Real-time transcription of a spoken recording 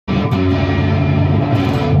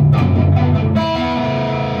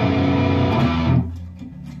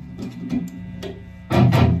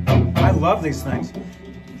love these things.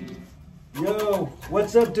 Yo,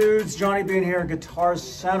 what's up, dudes? Johnny Bean here, Guitar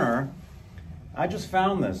Center. I just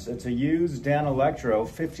found this. It's a used Danelectro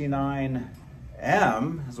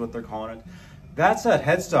 59M is what they're calling it. That's that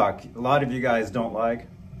headstock a lot of you guys don't like.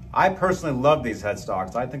 I personally love these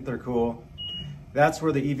headstocks. I think they're cool. That's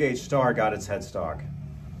where the EVH Star got its headstock,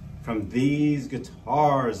 from these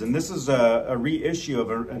guitars. And this is a reissue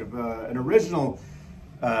of an original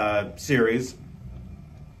series.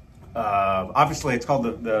 Obviously it's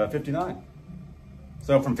called the 59.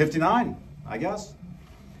 So from 59, I guess.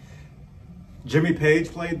 Jimmy Page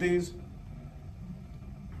played these.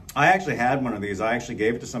 I actually had one of these. I actually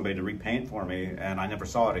gave it to somebody to repaint for me, and I never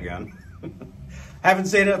saw it again. Haven't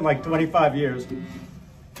seen it in like 25 years.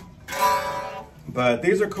 But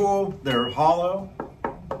these are cool. They're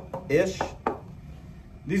hollow-ish.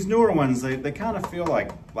 These newer ones, they kind of feel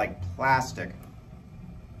like plastic.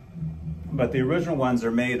 But the original ones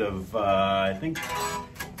are made of, I think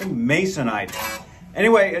masonite.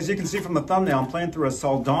 Anyway, as you can see from the thumbnail, I'm playing through a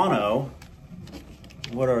Soldano.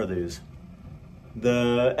 What are these?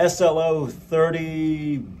 The SLO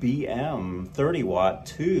 30BM 30-watt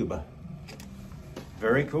tube.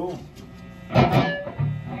 Very cool.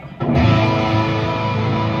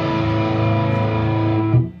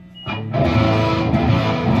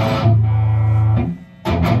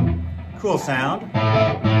 Cool sound.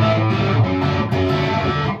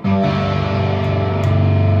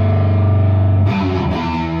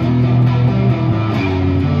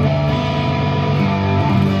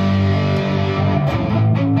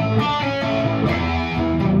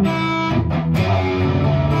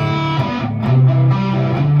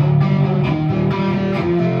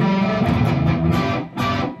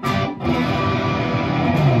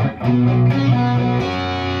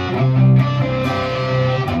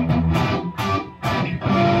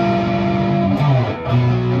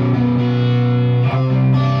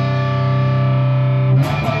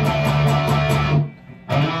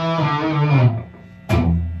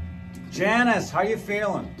 Janice, how you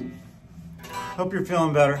feeling? Hope you're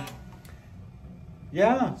feeling better.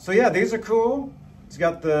 Yeah, so yeah, these are cool. It's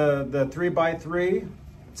got the 3x3.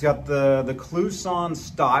 It's got the Kluson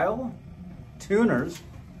style tuners,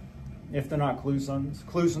 if they're not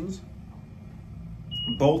Klusons.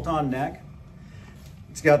 Bolt-on neck.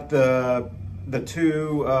 It's got the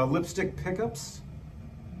two lipstick pickups.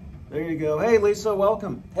 There you go. Hey Lisa,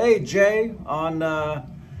 welcome. Hey Jay on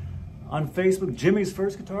Facebook, Jimmy's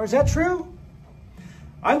First Guitar. Is that true?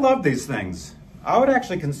 I love these things. I would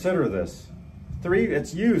actually consider this.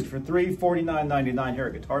 It's used for $349.99 here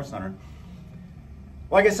at Guitar Center.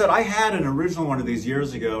 Like I said, I had an original one of these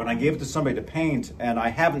years ago, and I gave it to somebody to paint, and I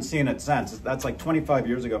haven't seen it since. That's like 25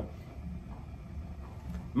 years ago.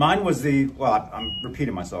 Mine was well, I'm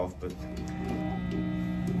repeating myself, but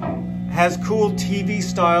has cool TV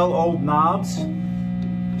style old knobs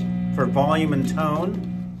for volume and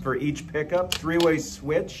tone for each pickup, 3-way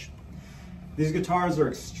switch. These guitars are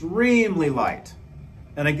extremely light.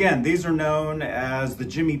 And again, these are known as the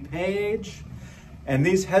Jimmy Page. And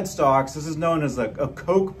these headstocks, this is known as a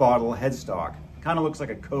Coke bottle headstock. Kind of looks like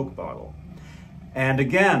a Coke bottle. And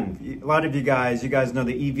again, a lot of you guys know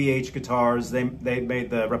the EVH guitars. They made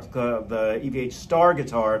the replica of the EVH Star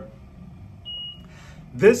guitar.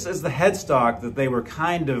 This is the headstock that they were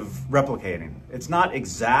kind of replicating. It's not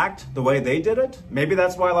exact the way they did it. Maybe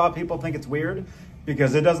that's why a lot of people think it's weird,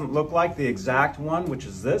 because it doesn't look like the exact one, which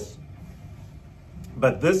is this.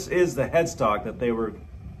 But this is the headstock that they were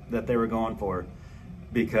going for,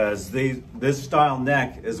 because this style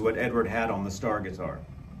neck is what Edward had on the Star guitar.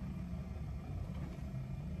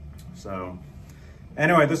 So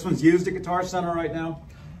anyway, this one's used at Guitar Center right now.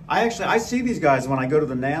 I see these guys when I go to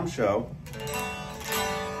the NAMM show.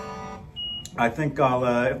 I think I'll,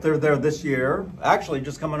 if they're there this year, actually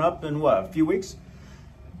just coming up in what, a few weeks,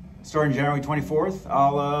 starting January 24th,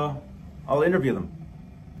 I'll interview them.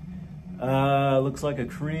 Looks like a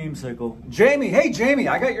creamsicle. Jamie, hey Jamie,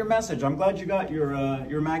 I got your message. I'm glad you got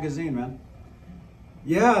your magazine, man.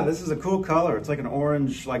 Yeah, this is a cool color. It's like an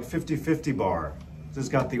orange, like 50-50 bar. It's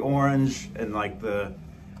got the orange and like the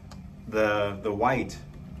white.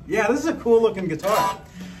 Yeah, this is a cool looking guitar.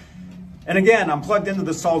 And again, I'm plugged into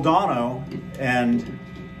the Soldano, and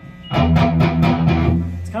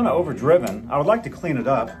it's kind of overdriven. I would like to clean it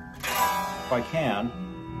up if I can.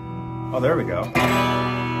 Oh, there we go.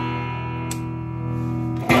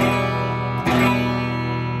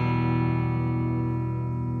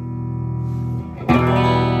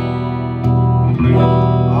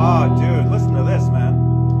 Oh, dude, listen to this, man.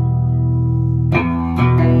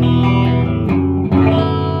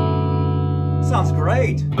 Sounds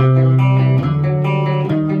great.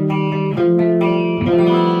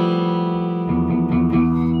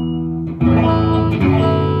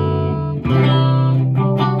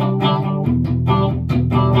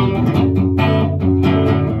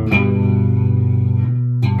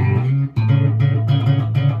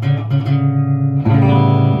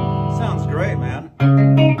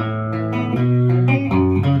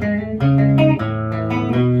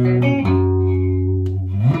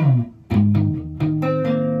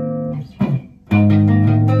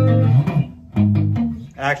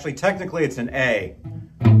 Actually, technically it's an A.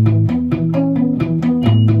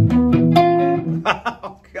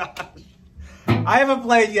 Oh gosh. I haven't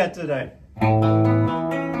played yet today.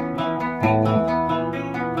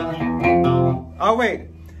 Oh wait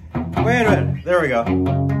a minute, there we go.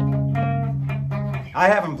 I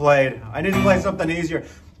haven't played. I need to play something easier.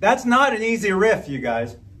 That's not an easy riff, you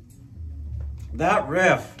guys. That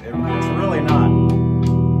riff, it's really not.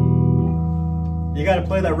 You gotta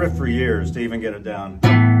play that riff for years to even get it down.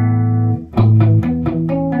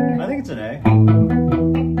 I think it's an A.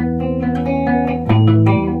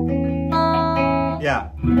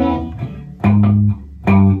 Yeah.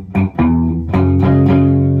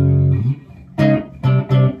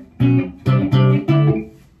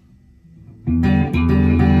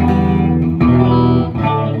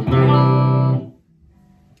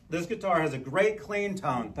 This guitar has a great clean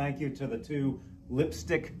tone, thank you to the two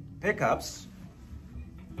lipstick pickups.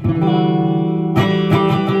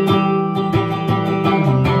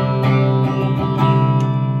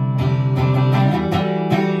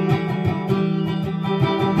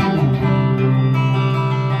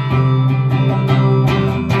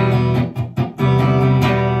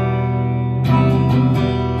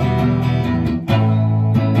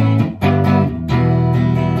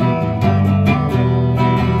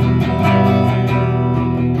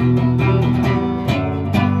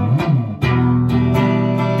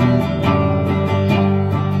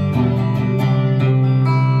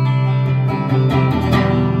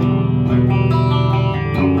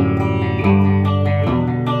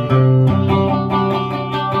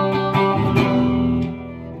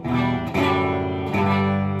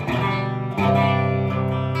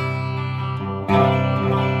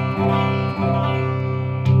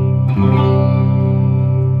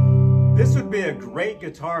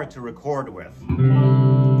 Guitar to record with.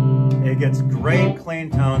 It gets great clean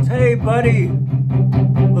tones. Hey buddy,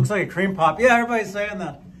 looks like a cream pop. Yeah, everybody's saying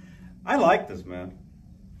that. I like this, man.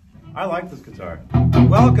 I like this guitar.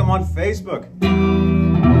 Welcome on Facebook.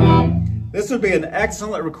 This would be an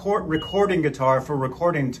excellent recording guitar for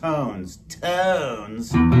recording tones.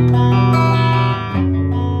 Tones.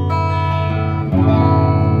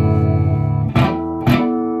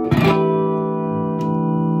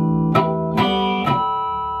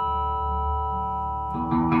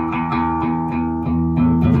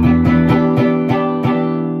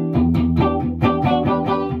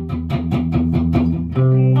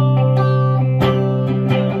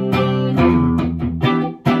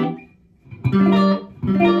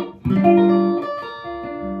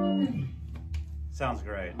 Sounds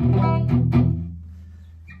great.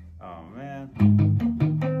 Oh man.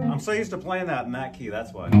 I'm so used to playing that in that key,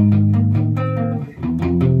 that's why.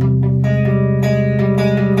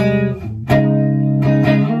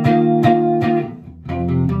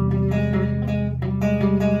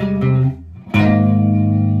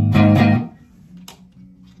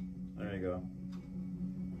 There you go.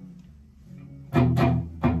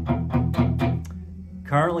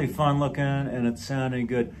 Currently fun looking and it's sounding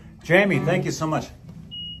good. Jamie, thank you so much.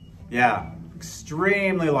 Yeah,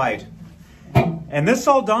 extremely light. And this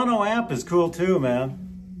Soldano amp is cool too, man.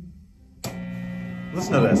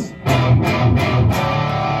 Listen to this.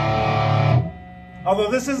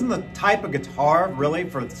 Although this isn't the type of guitar, really,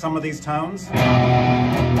 for some of these tones.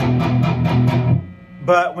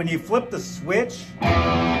 But when you flip the switch,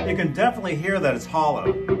 you can definitely hear that it's hollow.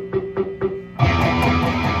 You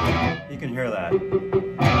can hear that.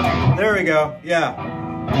 There we go, yeah.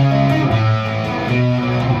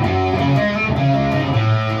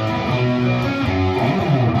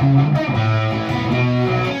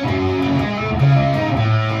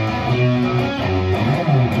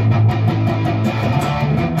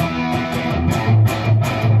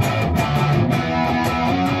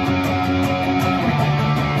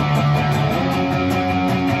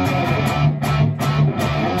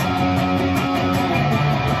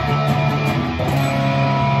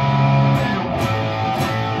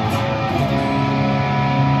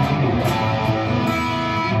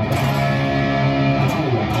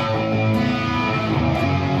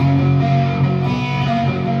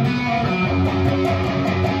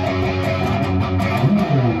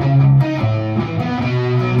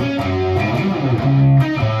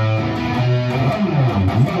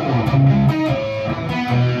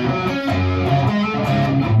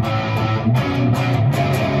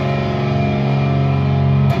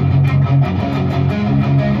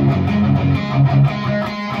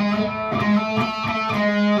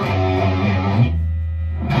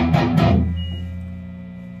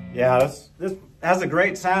 Yeah, this has a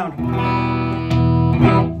great sound.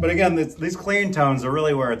 But again, these clean tones are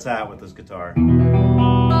really where it's at with this guitar.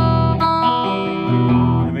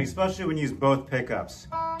 Let me especially when you use both pickups.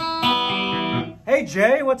 Hey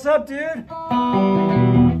Jay, what's up, dude?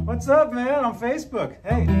 What's up, man? On Facebook.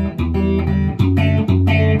 Hey.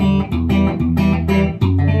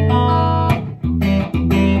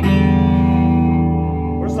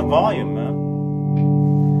 Where's the volume, man?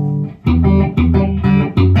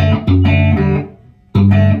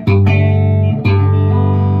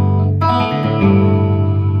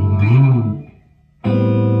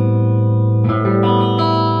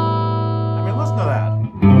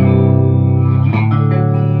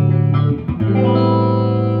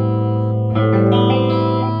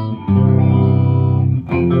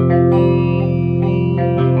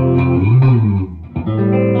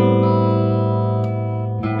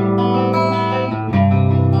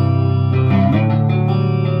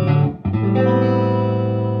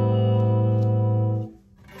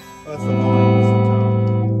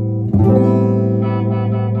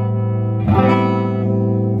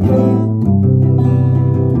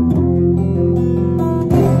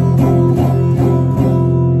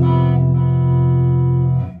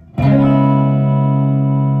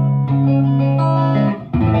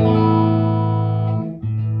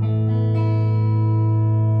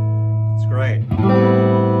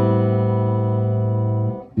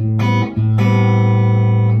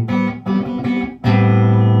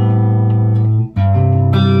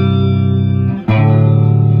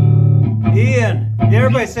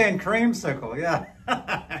 Everybody's saying creamsicle, yeah.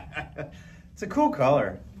 It's a cool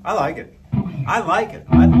color. I like it. I like it.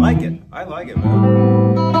 I like it. I like it,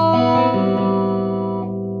 man.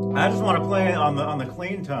 I just want to play on the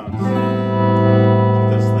clean tones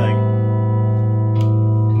with this thing.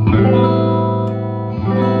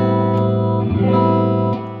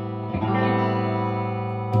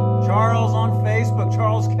 Charles on Facebook,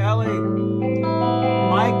 Charles Kelly,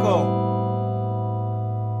 Michael.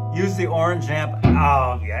 Use the orange amp.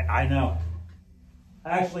 Oh, yeah, I know.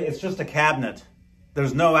 Actually, it's just a cabinet.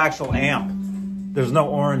 There's no actual amp. There's no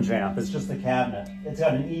orange amp. It's just a cabinet. It's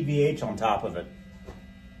got an EVH on top of it.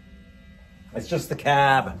 It's just the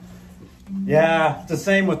cab. Yeah, it's the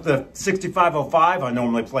same with the 6505 I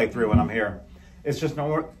normally play through when I'm here. It's just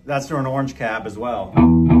that's through an orange cab as well. They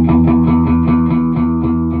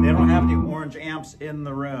don't have any orange amps in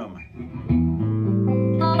the room.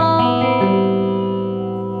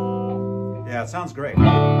 Yeah, it sounds great.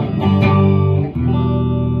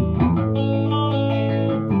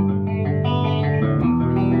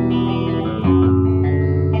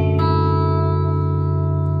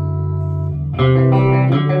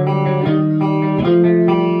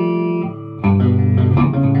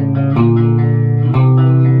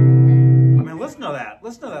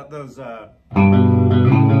 Listen to that, those,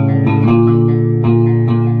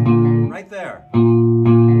 right there.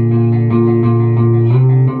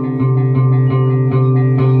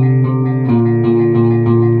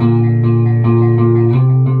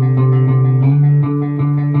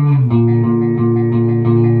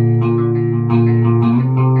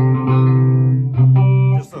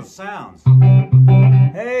 Just those sounds.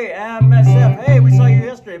 Hey, MSF, hey, we saw you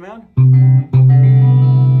yesterday, man.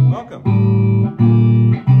 Welcome.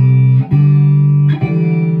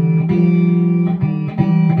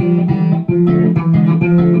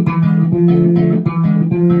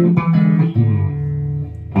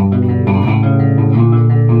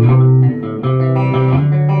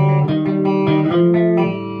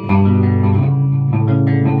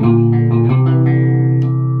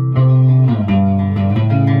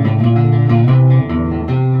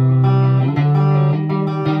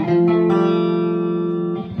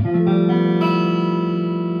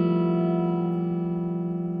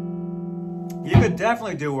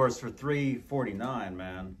 Definitely do worse for $349,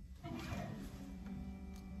 man.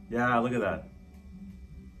 Yeah, look at that.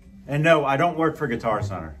 And no, I don't work for Guitar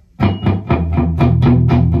Center. A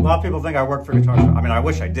lot of people think I work for Guitar Center. I mean, I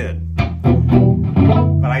wish I did,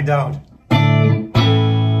 but I don't.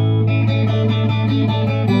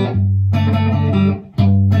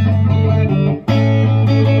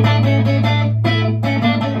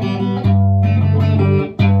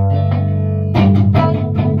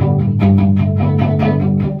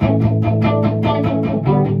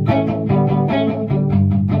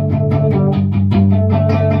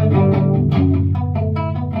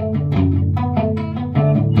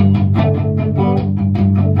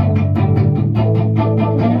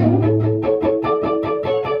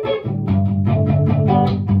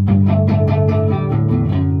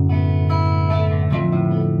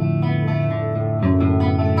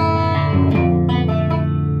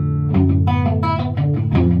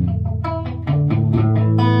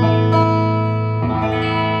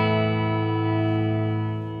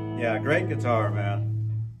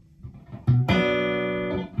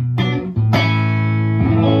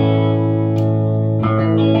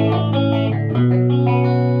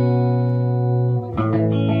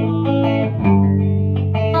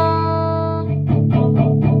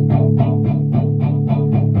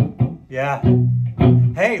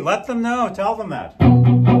 Let them know, tell them that.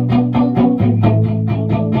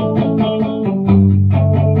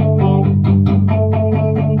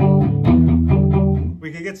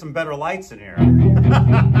 We could get some better lights in here.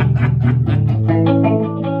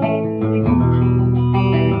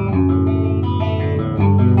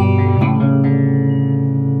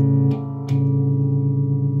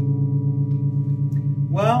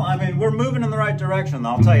 Well, I mean, we're moving in the right direction,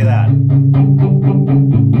 I'll tell you that.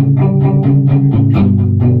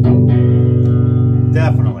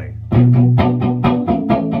 Definitely.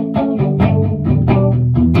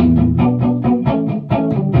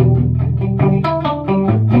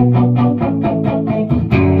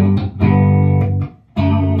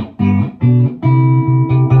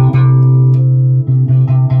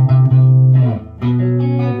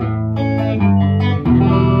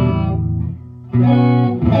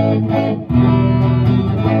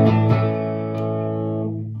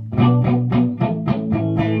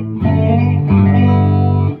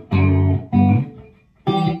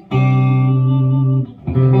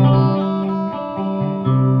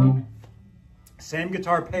 Same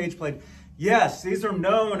guitar Page played. Yes, these are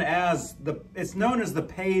known as it's known as the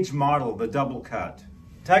Page model, the double cut.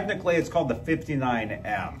 Technically, it's called the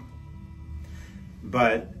 59M.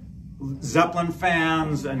 But Zeppelin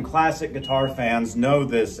fans and classic guitar fans know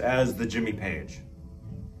this as the Jimmy Page.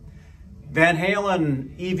 Van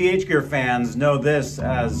Halen EVH gear fans know this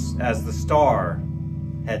as the Star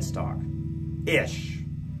headstock-ish.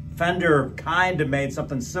 Fender kind of made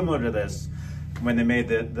something similar to this when they made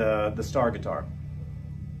the Star guitar,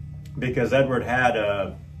 because Edward had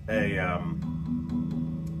an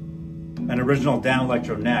original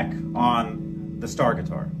Danelectro neck on the Star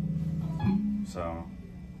guitar. So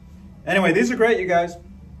anyway, these are great, you guys.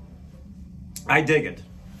 I dig it.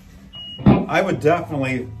 I would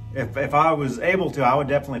definitely, if I was able to, I would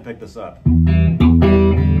definitely pick this up.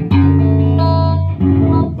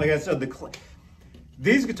 Like I said,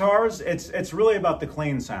 these guitars, it's really about the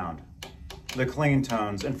clean sound, the clean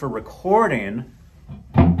tones. And for recording,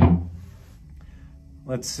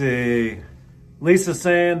 let's see. Lisa's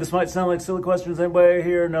saying, this might sound like silly questions. Anybody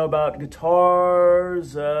here know about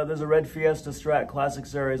guitars? There's a red Fiesta Strat Classic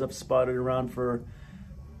Series I've spotted around for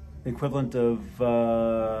the equivalent of,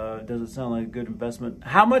 does it sound like a good investment?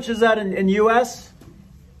 How much is that in US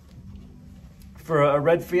for a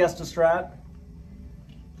red Fiesta Strat?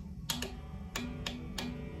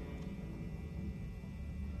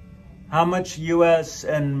 How much US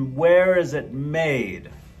and where is it made?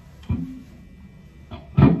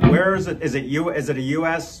 Where is it? Is it a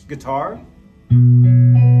US guitar?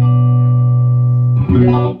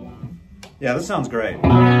 Yeah, this sounds great.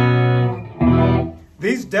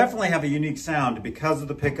 These definitely have a unique sound because of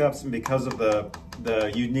the pickups and because of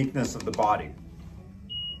the uniqueness of the body,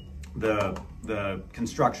 the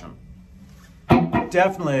construction.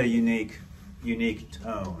 Definitely a unique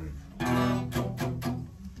tone.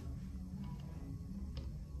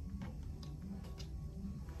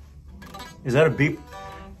 Is that a beep?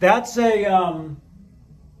 That's a,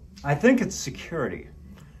 I think it's security.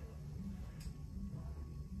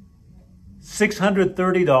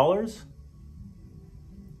 $630?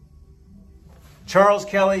 Charles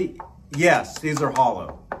Kelly, yes, these are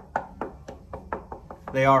hollow.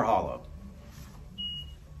 They are hollow.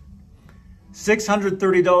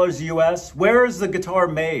 $630 US. Where is the guitar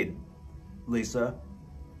made, Lisa?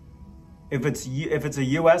 If it's a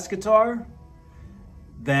US guitar,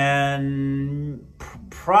 then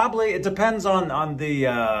probably it depends on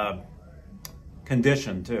the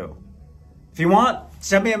condition too. If you want,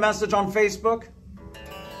 send me a message on Facebook.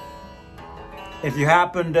 If you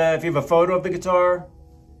happen to, if you have a photo of the guitar,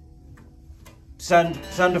 send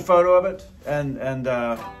a photo of it, and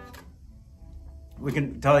we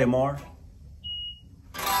can tell you more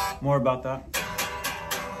about that.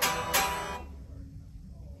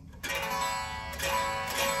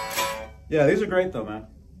 Yeah, these are great though, man.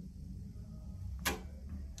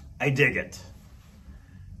 I dig it.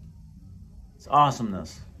 It's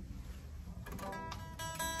awesomeness.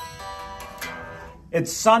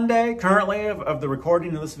 It's Sunday currently of the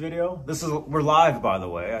recording of this video. We're live, by the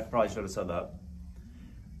way. I probably should have said that.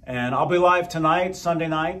 And I'll be live tonight, Sunday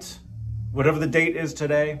night, whatever the date is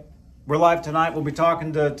today. We're live tonight. We'll be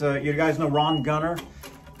talking to you guys know Ron Gunner.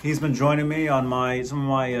 He's been joining me on some of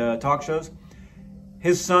my talk shows.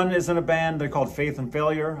 His son is in a band. They're called Faith and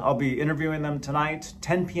Failure. I'll be interviewing them tonight,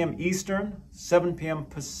 10 p.m. Eastern, 7 p.m.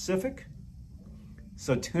 Pacific.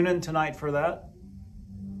 So tune in tonight for that.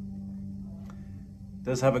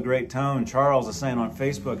 Does have a great tone. Charles is saying on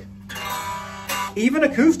Facebook. Even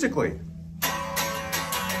acoustically.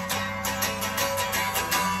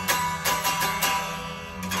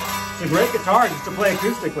 It's a great guitar just to play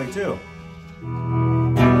acoustically too.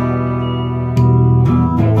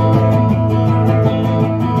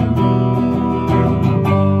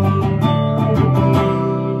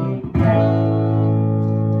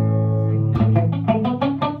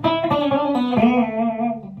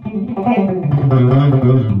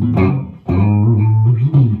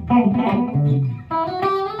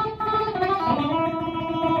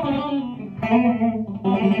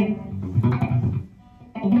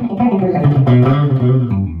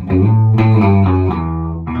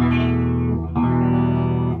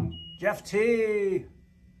 Jeff T.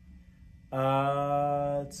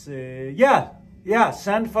 Let's see. Yeah.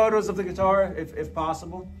 Send photos of the guitar if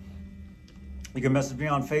possible. You can message me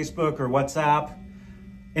on Facebook or WhatsApp,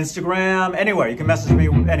 Instagram, anywhere. You can message me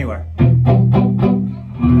anywhere.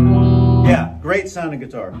 Yeah, great sounding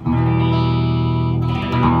guitar.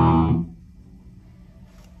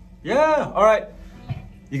 Yeah, all right.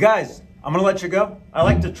 You guys, I'm gonna let you go. I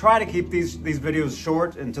like to try to keep these videos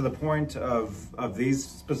short and to the point of these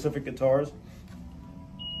specific guitars.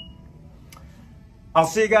 I'll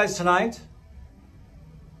see you guys tonight.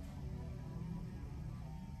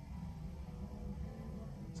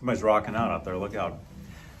 Somebody's rocking out there, look out.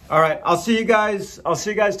 All right, I'll see you guys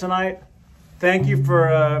tonight. Thank you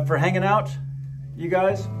for hanging out, you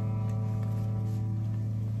guys.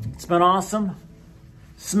 It's been awesome.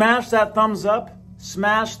 Smash that thumbs up.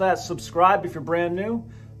 Smash that subscribe if you're brand new.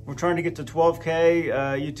 We're trying to get to 12K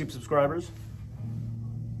YouTube subscribers.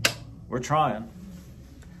 We're trying.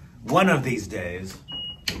 One of these days,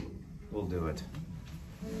 we'll do it.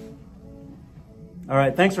 All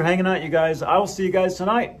right, thanks for hanging out, you guys. I will see you guys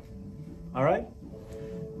tonight. All right?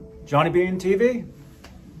 Johnny Bean TV.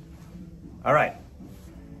 All right.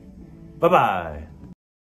 Bye-bye.